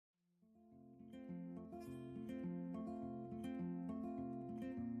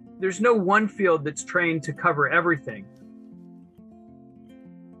there's no one field that's trained to cover everything.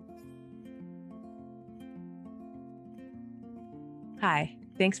 Hi,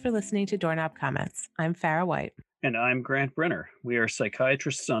 thanks for listening to Doorknob Comments. I'm Farah White. And I'm Grant Brenner. We are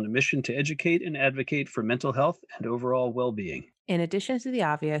psychiatrists on a mission to educate and advocate for mental health and overall well-being. In addition to the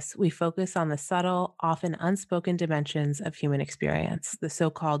obvious, we focus on the subtle, often unspoken dimensions of human experience, the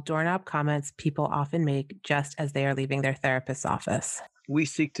so-called doorknob comments people often make just as they are leaving their therapist's office. We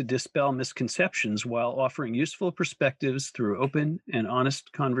seek to dispel misconceptions while offering useful perspectives through open and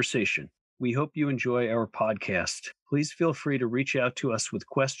honest conversation. We hope you enjoy our podcast. Please feel free to reach out to us with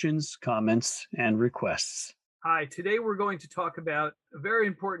questions, comments, and requests. Hi, today we're going to talk about a very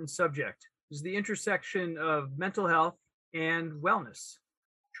important subject. This is the intersection of mental health and wellness.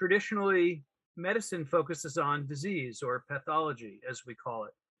 Traditionally, medicine focuses on disease or pathology, as we call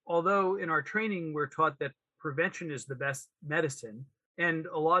it. Although in our training, we're taught that prevention is the best medicine, and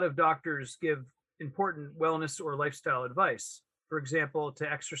a lot of doctors give important wellness or lifestyle advice. For example,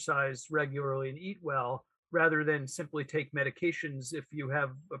 to exercise regularly and eat well, rather than simply take medications if you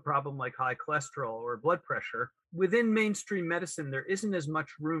have a problem like high cholesterol or blood pressure. Within mainstream medicine, there isn't as much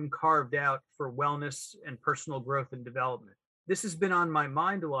room carved out for wellness and personal growth and development. This has been on my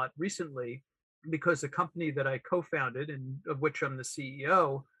mind a lot recently because a company that I co-founded and of which I'm the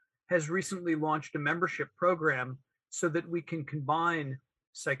CEO has recently launched a membership program so that we can combine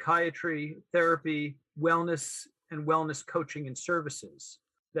psychiatry, therapy, wellness, and wellness coaching and services.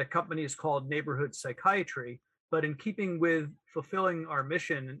 That company is called Neighborhood Psychiatry. But in keeping with fulfilling our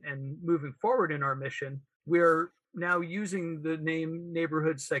mission and moving forward in our mission, we're now using the name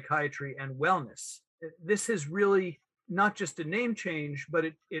Neighborhood Psychiatry and Wellness. This is really not just a name change, but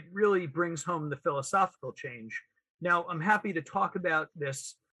it really brings home the philosophical change. Now, I'm happy to talk about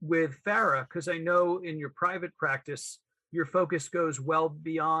this with Farah because I know in your private practice, your focus goes well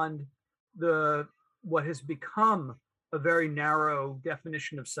beyond what has become a very narrow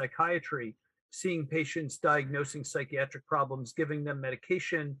definition of psychiatry, seeing patients diagnosing psychiatric problems, giving them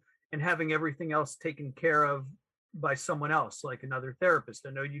medication, and having everything else taken care of by someone else, like another therapist.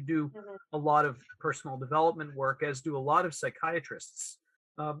 I know you do a lot of personal development work, as do a lot of psychiatrists.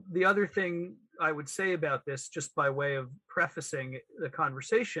 The other thing I would say about this, just by way of prefacing the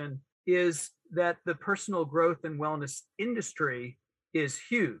conversation, is that the personal growth and wellness industry is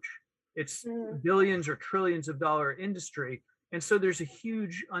huge. It's billions or trillions of dollar industry. And so there's a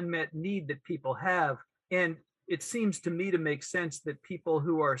huge unmet need that people have. And it seems to me to make sense that people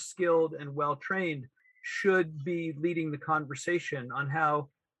who are skilled and well-trained should be leading the conversation on how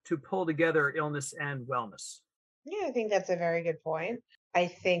to pull together illness and wellness. Yeah, I think that's a very good point. I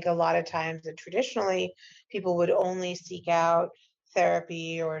think a lot of times that traditionally people would only seek out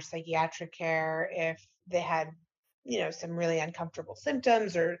therapy or psychiatric care if they had some really uncomfortable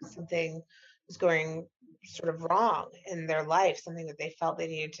symptoms or something was going sort of wrong in their life, something that they felt they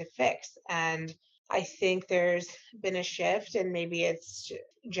needed to fix. And I think there's been a shift, and maybe it's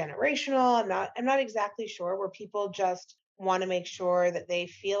generational. I'm not exactly sure, where people just want to make sure that they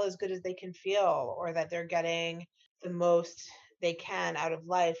feel as good as they can feel, or that they're getting the most they can out of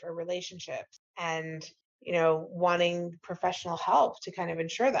life or relationships, and wanting professional help to kind of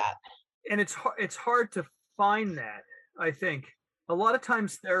ensure that. And it's hard to find that. I think a lot of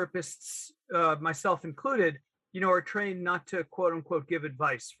times therapists, myself included, are trained not to quote unquote give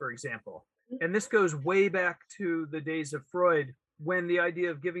advice, for example. And this goes way back to the days of Freud, when the idea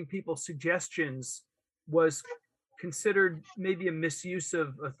of giving people suggestions was considered maybe a misuse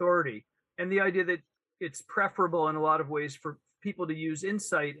of authority. And the idea that it's preferable in a lot of ways for people to use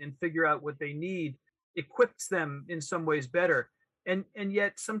insight and figure out what they need equips them in some ways better. And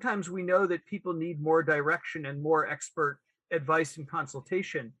yet sometimes we know that people need more direction and more expert advice and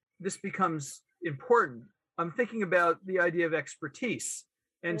consultation. This becomes important. I'm thinking about the idea of expertise.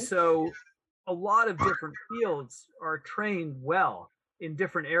 And so a lot of different fields are trained well in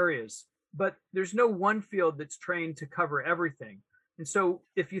different areas, but there's no one field that's trained to cover everything. And so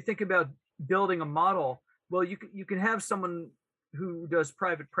if you think about building a model, well, you can have someone who does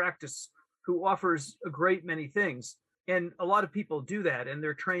private practice who offers a great many things. And a lot of people do that, and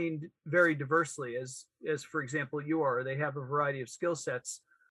they're trained very diversely, as for example, you are. They have a variety of skill sets.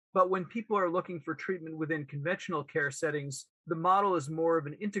 But when people are looking for treatment within conventional care settings, the model is more of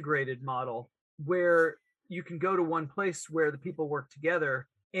an integrated model where you can go to one place where the people work together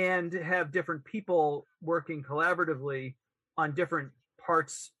and have different people working collaboratively on different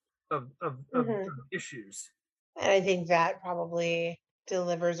parts of issues. And I think that probably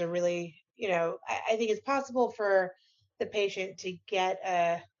delivers a really, I think it's possible for the patient to get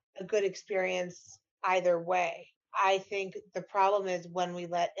a good experience either way. I think the problem is when we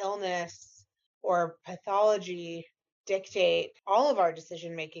let illness or pathology dictate all of our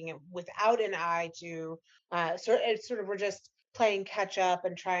decision making without an eye to it's sort of we're just playing catch up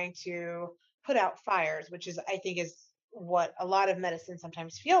and trying to put out fires, which is I think is what a lot of medicine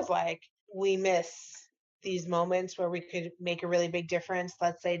sometimes feels like. We miss these moments where we could make a really big difference,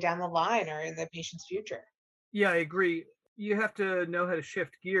 let's say down the line or in the patient's future. Yeah, I agree. You have to know how to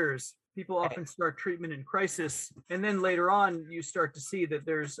shift gears. People Right. often start treatment in crisis, and then later on, you start to see that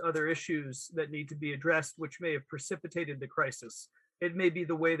there's other issues that need to be addressed, which may have precipitated the crisis. It may be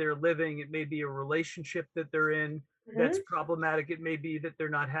the way they're living, it may be a relationship that they're in that's Hmm. problematic, it may be that they're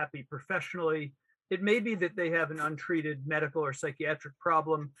not happy professionally, it may be that they have an untreated medical or psychiatric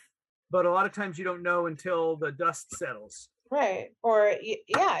problem, but a lot of times you don't know until the dust settles. Right. Or,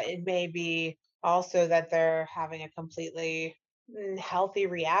 yeah, it may be also that they're having a completely healthy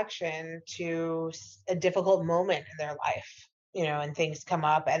reaction to a difficult moment in their life, and things come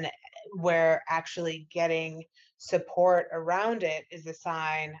up, and where actually getting support around it is a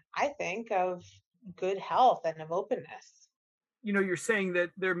sign, I think, of good health and of openness. You're saying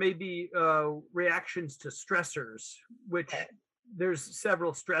that there may be reactions to stressors, which Right. there's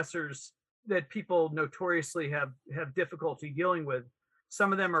several stressors that people notoriously have difficulty dealing with.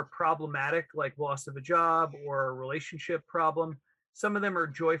 Some of them are problematic, like loss of a job or a relationship problem. Some of them are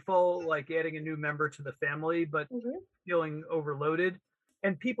joyful, like adding a new member to the family, but Hmm. feeling overloaded.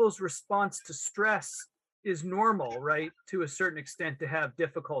 And people's response to stress is normal, right? To a certain extent, to have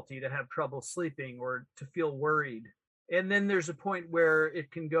difficulty, to have trouble sleeping, or to feel worried. And then there's a point where it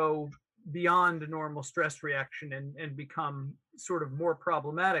can go beyond a normal stress reaction and become sort of more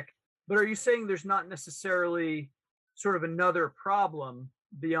problematic. But are you saying there's not necessarily sort of another problem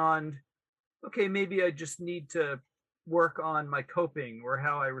beyond, okay, maybe I just need to work on my coping or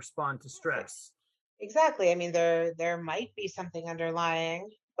how I respond to stress? Exactly. I mean, there might be something underlying,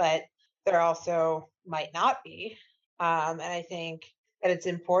 but there also might not be. And I think that it's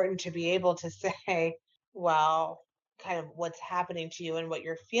important to be able to say, well, kind of what's happening to you and what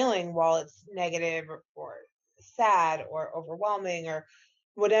you're feeling while it's negative or sad or overwhelming or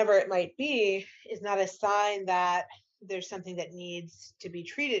whatever it might be is not a sign that there's something that needs to be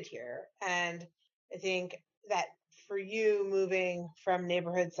treated here. And I think that for you moving from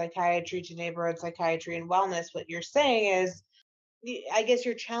neighborhood psychiatry to neighborhood psychiatry and wellness, what you're saying is, I guess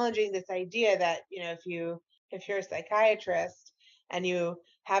you're challenging this idea that, if you're a psychiatrist and you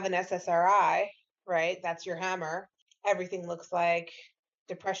have an SSRI, right, that's your hammer, everything looks like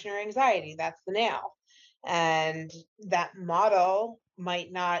depression or anxiety, that's the nail. And that model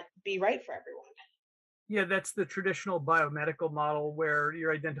might not be right for everyone. Yeah, that's the traditional biomedical model where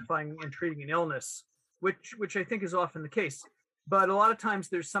you're identifying and treating an illness, which I think is often the case. But a lot of times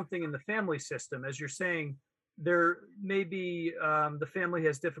there's something in the family system, as you're saying. There may be the family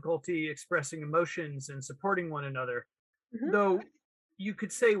has difficulty expressing emotions and supporting one another. Mhm. Though you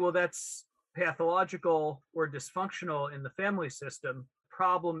could say, well, that's pathological or dysfunctional in the family system.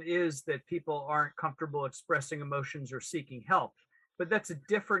 Problem is that people aren't comfortable expressing emotions or seeking help. But that's a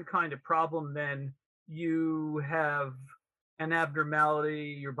different kind of problem than you have an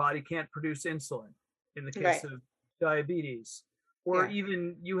abnormality, your body can't produce insulin in the case Right. of diabetes, or Yeah.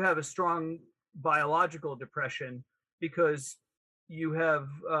 even you have a strong biological depression because you have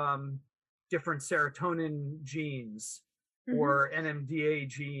different serotonin genes Hmm. or NMDA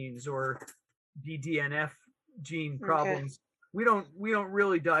genes or BDNF gene Okay. problems. We don't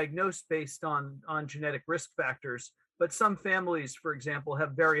really diagnose based on genetic risk factors, but some families, for example,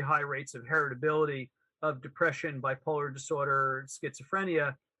 have very high rates of heritability of depression, bipolar disorder,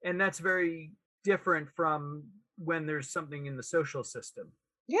 schizophrenia, and that's very different from when there's something in the social system.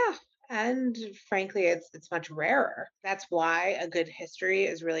 Yeah, and frankly, it's much rarer. That's why a good history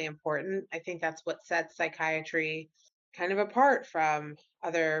is really important. I think that's what sets psychiatry kind of apart from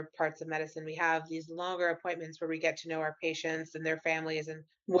other parts of medicine. We have these longer appointments where we get to know our patients and their families and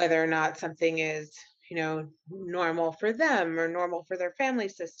whether or not something is, normal for them or normal for their family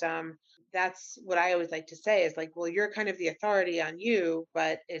system. That's what I always like to say is like, well, you're kind of the authority on you,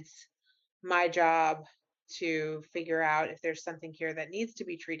 but it's my job to figure out if there's something here that needs to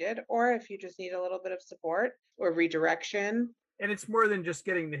be treated or if you just need a little bit of support or redirection. And it's more than just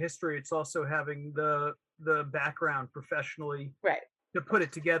getting the history, it's also having the background professionally Right. to put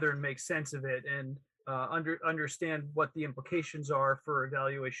it together and make sense of it and understand what the implications are for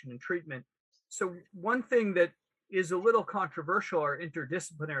evaluation and treatment. So one thing that is a little controversial are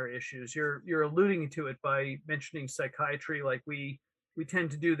interdisciplinary issues. You're alluding to it by mentioning psychiatry, like we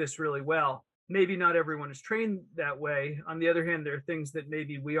tend to do this really well. maybe not everyone is trained that way. On the other hand, there are things that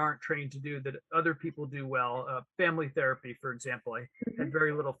maybe we aren't trained to do that other people do well. Family therapy, for example, I had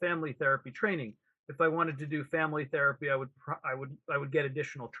very little family therapy training. If I wanted to do family therapy, I would get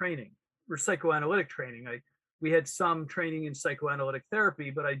additional training or psychoanalytic training. We had some training in psychoanalytic therapy,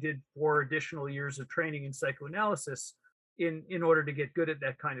 but I did 4 additional years of training in psychoanalysis in order to get good at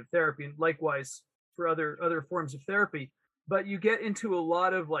that kind of therapy, and likewise for other forms of therapy. But you get into a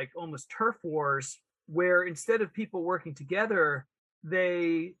lot of like almost turf wars where instead of people working together,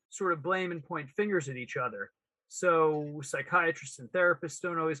 they sort of blame and point fingers at each other. So psychiatrists and therapists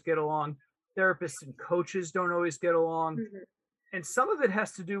don't always get along. Therapists and coaches don't always get along. And some of it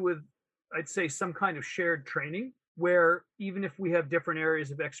has to do with, I'd say, some kind of shared training where even if we have different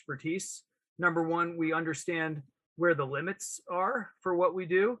areas of expertise, number one, we understand where the limits are for what we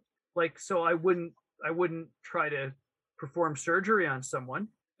do. Like, so I wouldn't try to perform surgery on someone.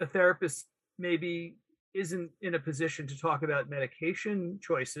 A therapist maybe isn't in a position to talk about medication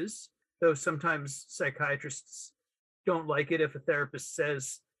choices, though sometimes psychiatrists don't like it if a therapist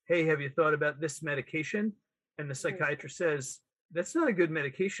says, hey, have you thought about this medication? And the psychiatrist says, that's not a good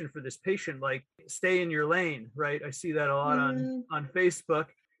medication for this patient. Like, stay in your lane, right? I see that a lot on Facebook.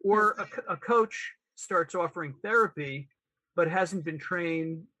 Or a coach starts offering therapy, but hasn't been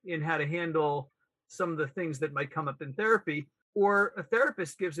trained in how to handle some of the things that might come up in therapy. Or a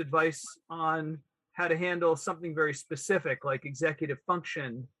therapist gives advice on how to handle something very specific, like executive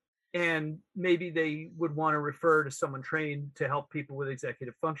function. And maybe they would want to refer to someone trained to help people with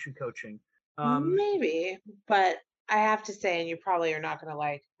executive function coaching. Maybe, but I have to say, and you probably are not going to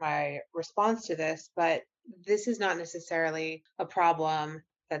like my response to this, but this is not necessarily a problem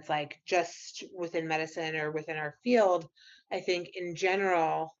that's like just within medicine or within our field. I think in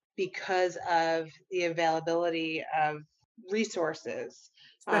general, because of the availability of resources,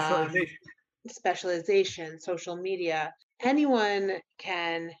 Specialization. specialization, social media, anyone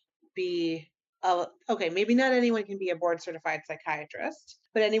can be okay, maybe not anyone can be a board certified psychiatrist,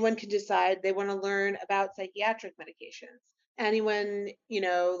 but anyone can decide they want to learn about psychiatric medications. Anyone,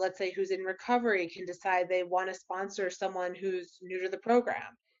 let's say who's in recovery can decide they want to sponsor someone who's new to the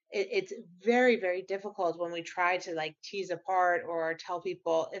program. It's very, very difficult when we try to like tease apart or tell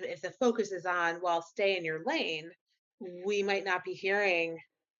people if the focus is on, well, stay in your lane, we might not be hearing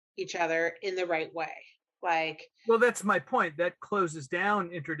each other in the right way. Like, well, that's my point. That closes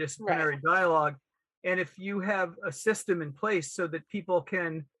down interdisciplinary dialogue. And if you have a system in place so that people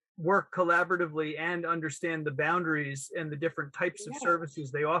can work collaboratively and understand the boundaries and the different types of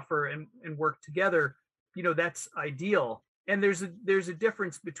services they offer and work together, that's ideal. And there's a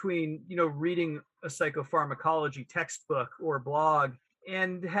difference between, reading a psychopharmacology textbook or blog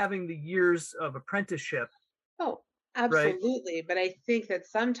and having the years of apprenticeship. Oh, absolutely. Right? But I think that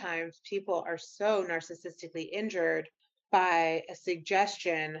sometimes people are so narcissistically injured by a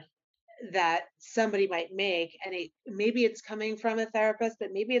suggestion that somebody might make, and maybe it's coming from a therapist,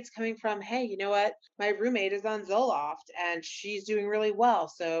 but maybe it's coming from, hey, you know what, my roommate is on Zoloft and she's doing really well,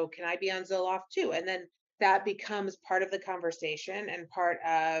 so can I be on Zoloft too? And then that becomes part of the conversation and part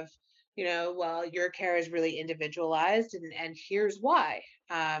of, well, your care is really individualized, and here's why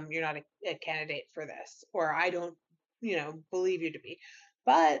you're not a candidate for this, or I don't believe you to be.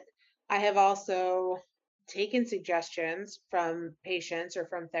 But I have also taken suggestions from patients or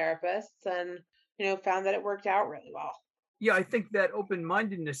from therapists and found that it worked out really well. Yeah, I think that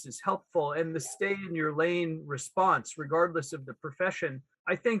open-mindedness is helpful, and the stay in your lane response, regardless of the profession,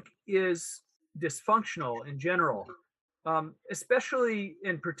 I think is dysfunctional in general, especially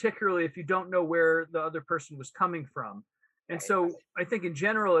and particularly if you don't know where the other person was coming from. And so I think in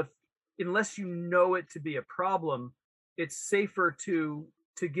general, unless you know it to be a problem, it's safer to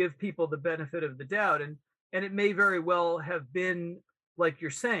give people the benefit of the doubt. And it may very well have been like you're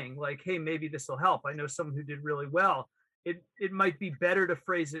saying, like, hey, maybe this will help. I know someone who did really well. It might be better to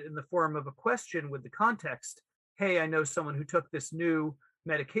phrase it in the form of a question with the context. Hey, I know someone who took this new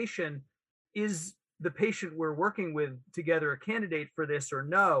medication. Is the patient we're working with together a candidate for this or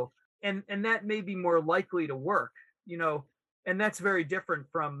no? And that may be more likely to work, and that's very different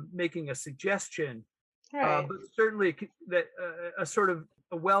from making a suggestion. Right. But certainly that a sort of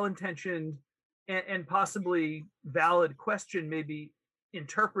a well-intentioned and possibly valid question may be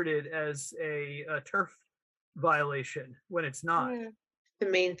interpreted as a turf violation when it's not. The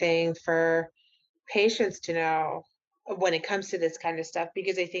main thing for patients to know when it comes to this kind of stuff,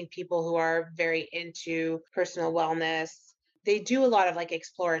 because I think people who are very into personal wellness, they do a lot of like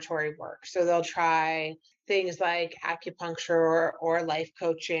exploratory work. So they'll try things like acupuncture or life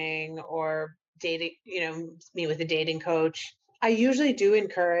coaching or dating, meet with a dating coach. I usually do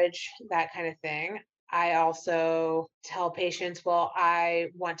encourage that kind of thing. I also tell patients, well, I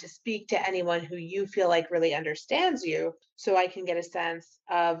want to speak to anyone who you feel like really understands you so I can get a sense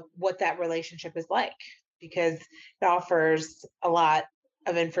of what that relationship is like, because it offers a lot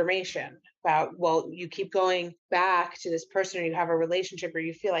of information about, well, you keep going back to this person or you have a relationship or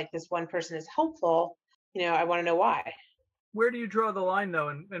you feel like this one person is helpful. I want to know why. Where do you draw the line though,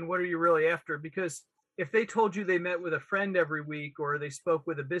 and what are you really after? Because if they told you they met with a friend every week or they spoke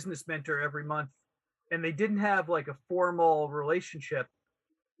with a business mentor every month and they didn't have like a formal relationship,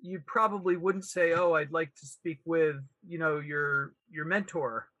 you probably wouldn't say, "Oh, I'd like to speak with, your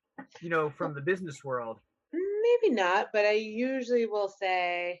mentor, from the business world." Maybe not, but I usually will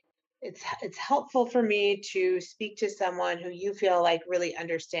say it's helpful for me to speak to someone who you feel like really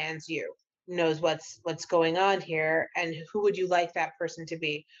understands you, knows what's going on here, and who would you like that person to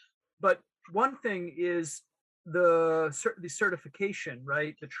be? But one thing is the certification,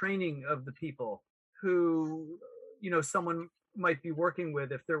 right? The training of the people who someone might be working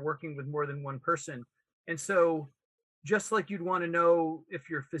with if they're working with more than one person. And so just like you'd want to know if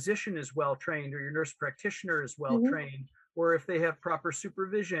your physician is well trained or your nurse practitioner is well Mhm. trained, or if they have proper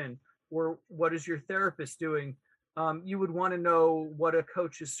supervision, or what is your therapist doing, you would want to know what a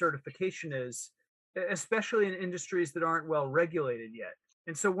coach's certification is, especially in industries that aren't well regulated yet.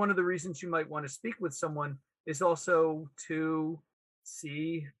 And so, one of the reasons you might want to speak with someone is also to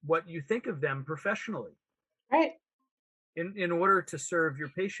see what you think of them professionally Right. in order to serve your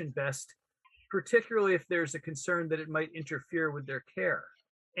patient best, particularly if there's a concern that it might interfere with their care.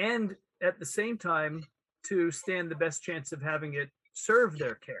 And at the same time, to stand the best chance of having it serve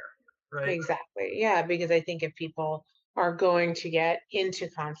their care, right? Exactly. Yeah, because I think if people are going to get into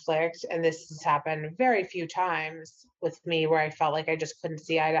conflict, and this has happened very few times with me where I felt like I just couldn't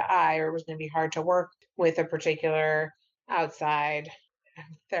see eye to eye or it was going to be hard to work with a particular outside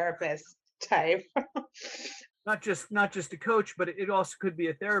therapist type. Not just a coach, but it also could be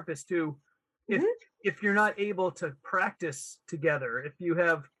a therapist too. If Mhm. if you're not able to practice together, if you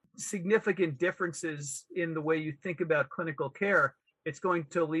have significant differences in the way you think about clinical care, it's going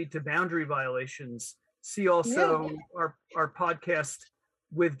to lead to boundary violations. See Yeah. also our podcast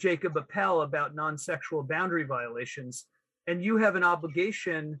with Jacob Appel about non-sexual boundary violations. And you have an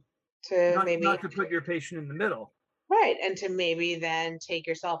obligation To not maybe, to put your patient in the middle. right. And to maybe then take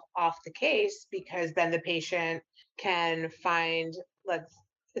yourself off the case because then the patient can find, let's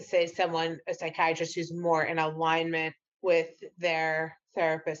say, someone, a psychiatrist who's more in alignment with their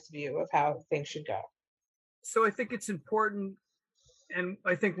therapist's view of how things should go. So I think it's important, and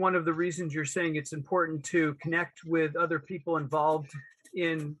I think one of the reasons you're saying it's important to connect with other people involved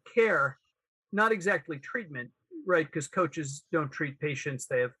in care, not exactly treatment, right? Because coaches don't treat patients,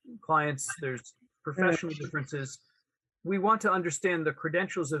 they have clients, there's Mm. professional differences. We want to understand the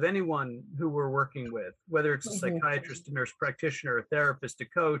credentials of anyone who we're working with, whether it's a Mhm. psychiatrist, a nurse practitioner, a therapist, a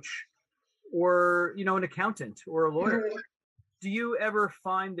coach, or an accountant or a lawyer. Mhm. Do you ever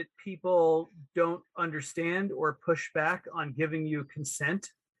find that people don't understand or push back on giving you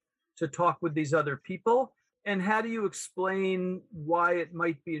consent to talk with these other people? And how do you explain why it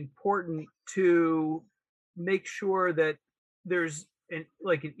might be important to make sure that there's an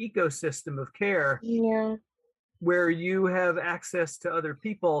ecosystem of care Yeah. where you have access to other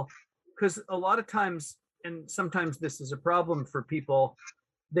people? Because a lot of times, and sometimes this is a problem for people,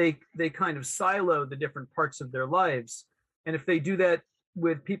 they kind of silo the different parts of their lives. And if they do that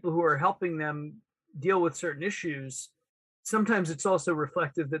with people who are helping them deal with certain issues, sometimes it's also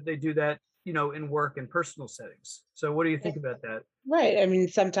reflective that they do that, in work and personal settings. So what do you think about that? Right. I mean,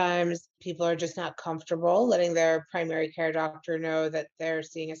 sometimes people are just not comfortable letting their primary care doctor know that they're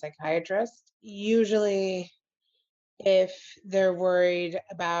seeing a psychiatrist. Usually, if they're worried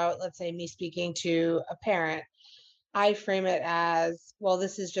about, let's say, me speaking to a parent, I frame it as, well,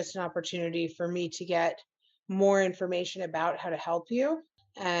 this is just an opportunity for me to get more information about how to help you.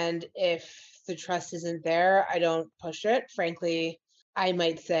 And if the trust isn't there, I don't push it. Frankly, I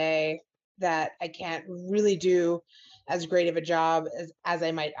might say that I can't really do as great of a job as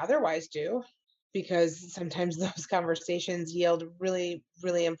I might otherwise do, because sometimes those conversations yield really,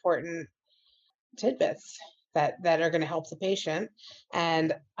 really important tidbits that are going to help the patient.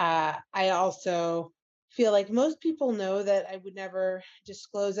 And I also feel like most people know that I would never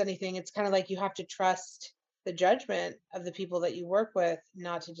disclose anything. It's kind of like you have to trust the judgment of the people that you work with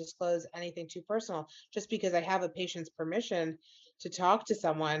not to disclose anything too personal. Just because I have a patient's permission to talk to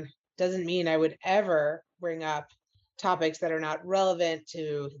someone doesn't mean I would ever bring up topics that are not relevant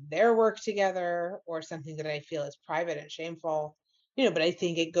to their work together or something that I feel is private and shameful. But I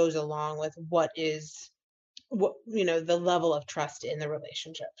think it goes along with what is what, the level of trust in the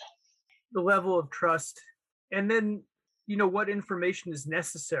relationship. The level of trust, and then, what information is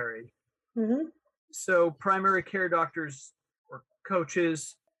necessary. Hmm. So primary care doctors or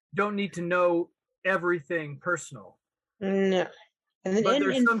coaches don't need to know everything personal, No. And then but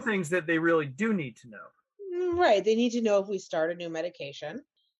there's some things that they really do need to know. right, they need to know if we start a new medication.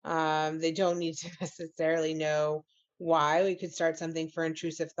 They don't need to necessarily know why. We could start something for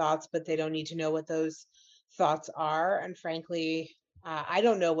intrusive thoughts, but they don't need to know what those thoughts are. And frankly, I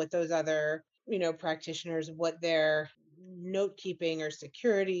don't know what those other, practitioners, what their note keeping or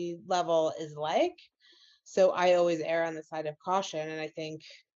security level is like. So I always err on the side of caution. And I think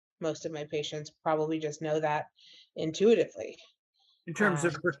most of my patients probably just know that intuitively. In terms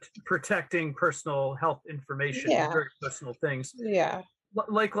of Um, protecting personal health information, yeah, very personal things. yeah,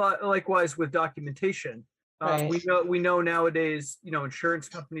 Likewise with documentation, right. we know nowadays, insurance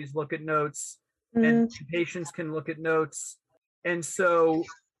companies look at notes, and Mm, patients can look at notes, and so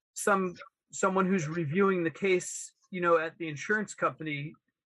some someone who's reviewing the case, at the insurance company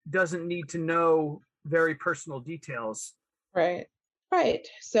doesn't need to know very personal details. right. Right.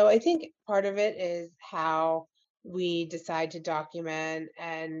 So I think part of it is how we decide to document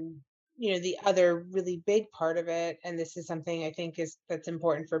and the other really big part of it, and this is something I think is that's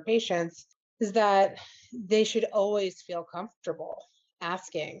important for patients, is that they should always feel comfortable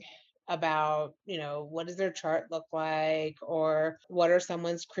asking about, what does their chart look like, or what are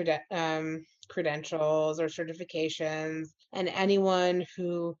someone's credentials or certifications. And anyone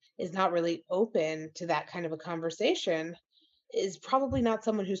who is not really open to that kind of a conversation is probably not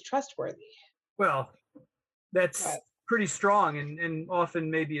someone who's trustworthy. Well, that's But pretty strong, and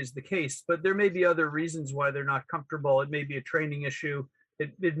often maybe is the case, but there may be other reasons why they're not comfortable. It may be a training issue.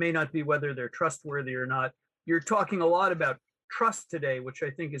 It may not be whether they're trustworthy or not. You're talking a lot about trust today, which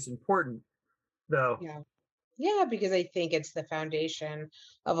I think is important, though. yeah, yeah, because I think it's the foundation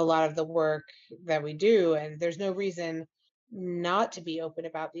of a lot of the work that we do. And there's no reason not to be open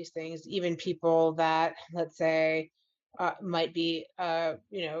about these things. Even people that, let's say, might be a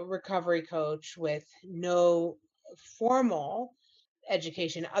recovery coach with no formal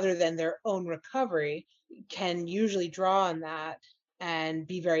education other than their own recovery can usually draw on that and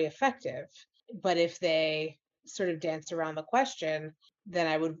be very effective. But if they sort of dance around the question, then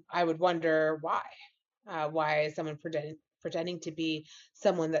I would wonder why. Why is someone pretending to be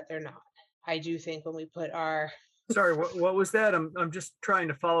someone that they're not? I do think when we put our Sorry, what was that? I'm just trying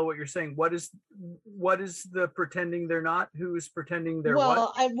to follow what you're saying. What is the pretending they're not? Who's pretending they're what?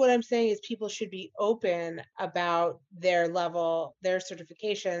 well, what I'm saying is people should be open about their level, their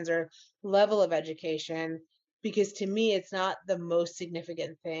certifications or level of education, because to me, it's not the most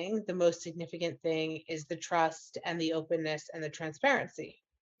significant thing. The most significant thing is the trust and the openness and the transparency.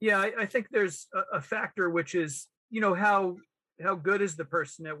 Yeah, I think there's a factor, which is, how good is the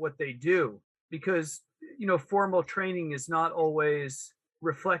person at what they do? Because, formal training is not always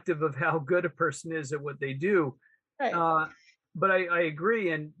reflective of how good a person is at what they do. Right. Uh, but I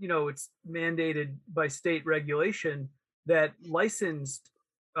agree, and it's mandated by state regulation that licensed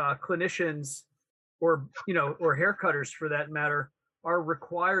clinicians, or hair cutters for that matter, are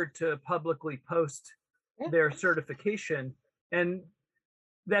required to publicly post Yeah. their certification, and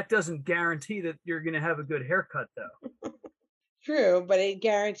that doesn't guarantee that you're going to have a good haircut, though. True, but it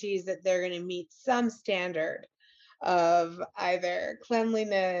guarantees that they're going to meet some standard of either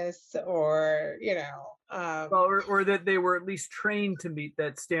cleanliness or, Well, or that they were at least trained to meet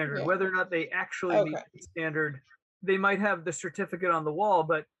that standard. yeah. Whether or not they actually meet Okay. the standard, they might have the certificate on the wall,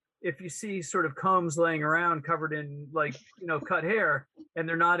 but if you see sort of combs laying around covered in, like, cut hair, and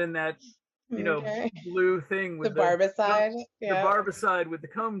they're not in that, Okay. blue thing The with barbicide. the Yeah. barbicide with the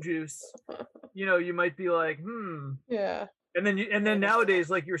comb juice, you might be like, Yeah. and then nowadays,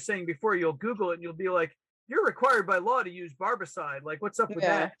 like you were saying before, you'll Google it and you'll be like, you're required by law to use barbicide. Like, what's up with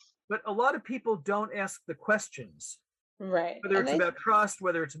Yeah. that? But a lot of people don't ask the questions, Right. whether And it's about trust,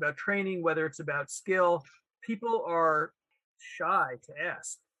 whether it's about training, whether it's about skill. People are shy to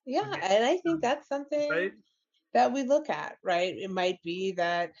ask. yeah, when you- and I think that's something Right? that we look at, right? It might be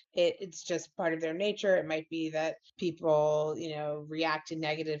that it's just part of their nature. It might be that people, reacted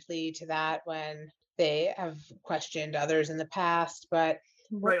negatively to that when they have questioned others in the past. But,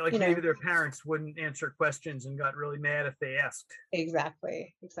 Right. Like maybe their parents wouldn't answer questions and got really mad if they asked.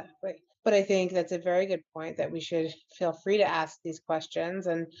 exactly, exactly. But I think that's a very good point that we should feel free to ask these questions.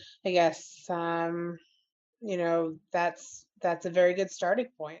 And I guess, that's a very good starting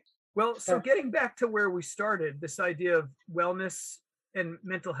point. Well, so So, getting back to where we started, this idea of wellness and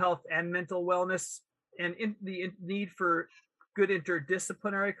mental health and mental wellness, and need for good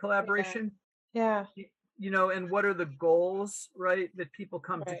interdisciplinary yeah, collaboration. yeah, and what are the goals, right, that people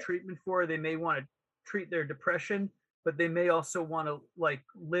come to Right. treatment for? They may want to treat their depression, but they may also want to like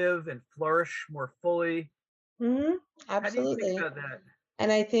live and flourish more fully. Hmm. How do you think Absolutely. about that?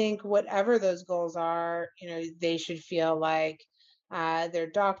 And I think whatever those goals are, they should feel like their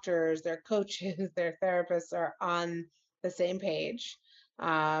doctors, their coaches, their therapists are on the same page,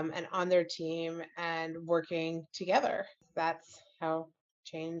 and on their team and working together. That's how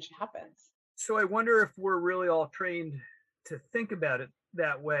change happens. So I wonder if we're really all trained to think about it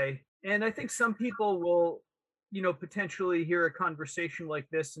that way. And I think some people will, potentially hear a conversation like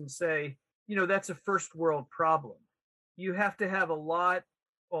this and say, that's a first world problem. You have to have a lot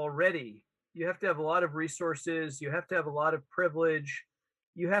already. You have to have a lot of resources. You have to have a lot of privilege.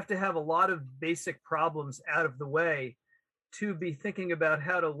 You have to have a lot of basic problems out of the way to be thinking about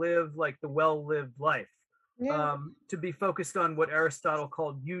how to live like the well lived life, Yeah. to be focused on what Aristotle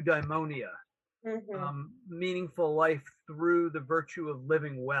called eudaimonia, Hmm. meaningful life through the virtue of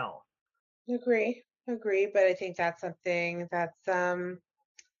living well. Agree. Agree. But I think that's something that's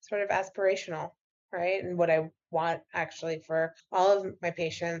sort of aspirational, right? And what I want actually for all of my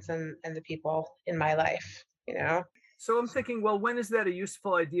patients and the people in my life. So I'm thinking, well, when is that a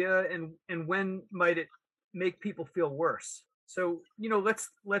useful idea, and when might it make people feel worse? So,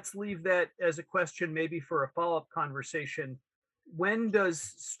 let's leave that as a question maybe for a follow-up conversation. When does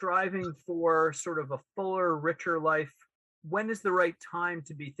striving for sort of a fuller, richer life, when is the right time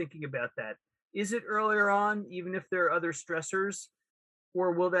to be thinking about that? Is it earlier on, even if there are other stressors,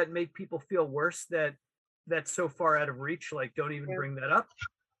 or will that make people feel worse that that's so far out of reach, like don't even Yeah. bring that up?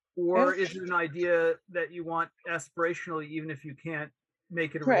 Yeah. Or is it an idea that you want aspirationally, even if you can't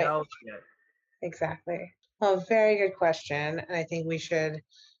make it a Right. reality yet? Exactly. Well, very good question. And I think we should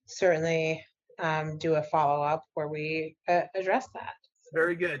certainly do a follow up where we address that. So,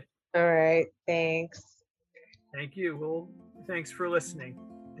 Very good. all right. Thanks. Thank you. Well, thanks for listening.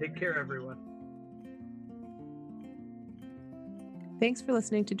 Take care, everyone. Thanks for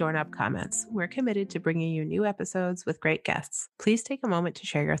listening to Doorknob Comments. We're committed to bringing you new episodes with great guests. Please take a moment to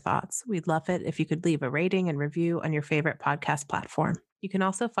share your thoughts. We'd love it if you could leave a rating and review on your favorite podcast platform. You can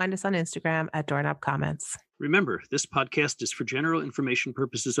also find us on Instagram at Doorknob Comments. Remember, this podcast is for general information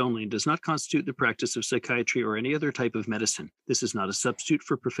purposes only and does not constitute the practice of psychiatry or any other type of medicine. This is not a substitute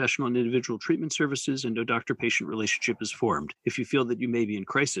for professional and individual treatment services, and no doctor-patient relationship is formed. If you feel that you may be in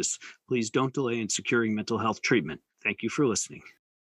crisis, please don't delay in securing mental health treatment. Thank you for listening.